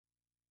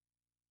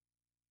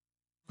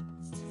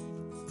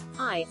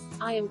Hi,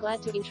 I am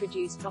glad to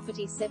introduce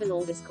Property 7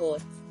 Aldous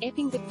Court,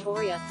 Epping,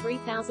 Victoria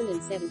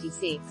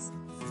 3076.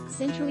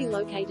 Centrally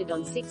located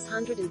on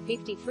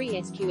 653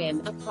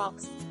 SQM,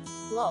 approx.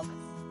 block.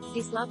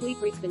 This lovely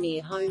brick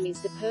veneer home is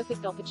the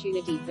perfect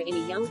opportunity for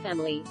any young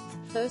family,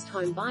 first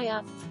home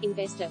buyer,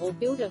 investor or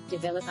builder,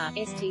 developer,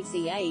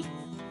 STCA.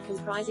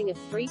 Comprising of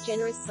 3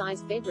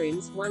 generous-sized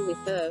bedrooms, 1 with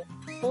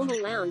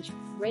formal lounge,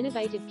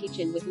 renovated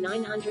kitchen with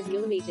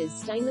 900mm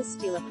stainless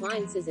steel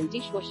appliances and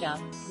dishwasher,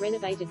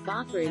 renovated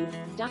bathroom,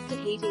 ducted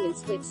heating and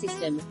split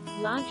system,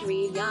 large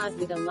rear yard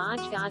with a large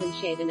garden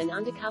shed and an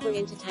undercover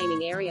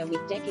entertaining area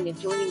with decking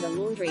adjoining the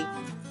laundry.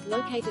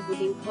 Located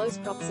within close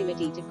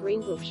proximity to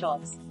Greenbrook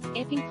Shops,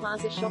 Epping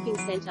Plaza Shopping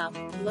Centre,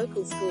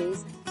 local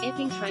schools,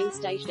 Epping train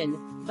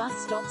station, bus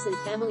stops and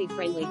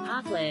family-friendly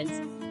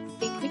parklands.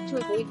 Be quick to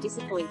avoid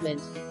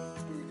disappointment.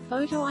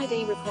 Photo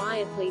ID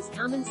required. Please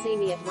come and see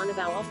me at one of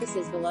our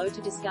offices below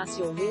to discuss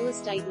your real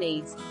estate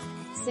needs.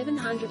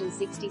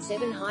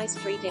 767 High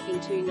Street, Epping.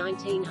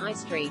 219 High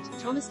Street,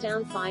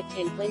 Thomastown.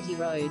 510 Plenty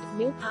Road,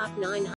 Mill Park. 900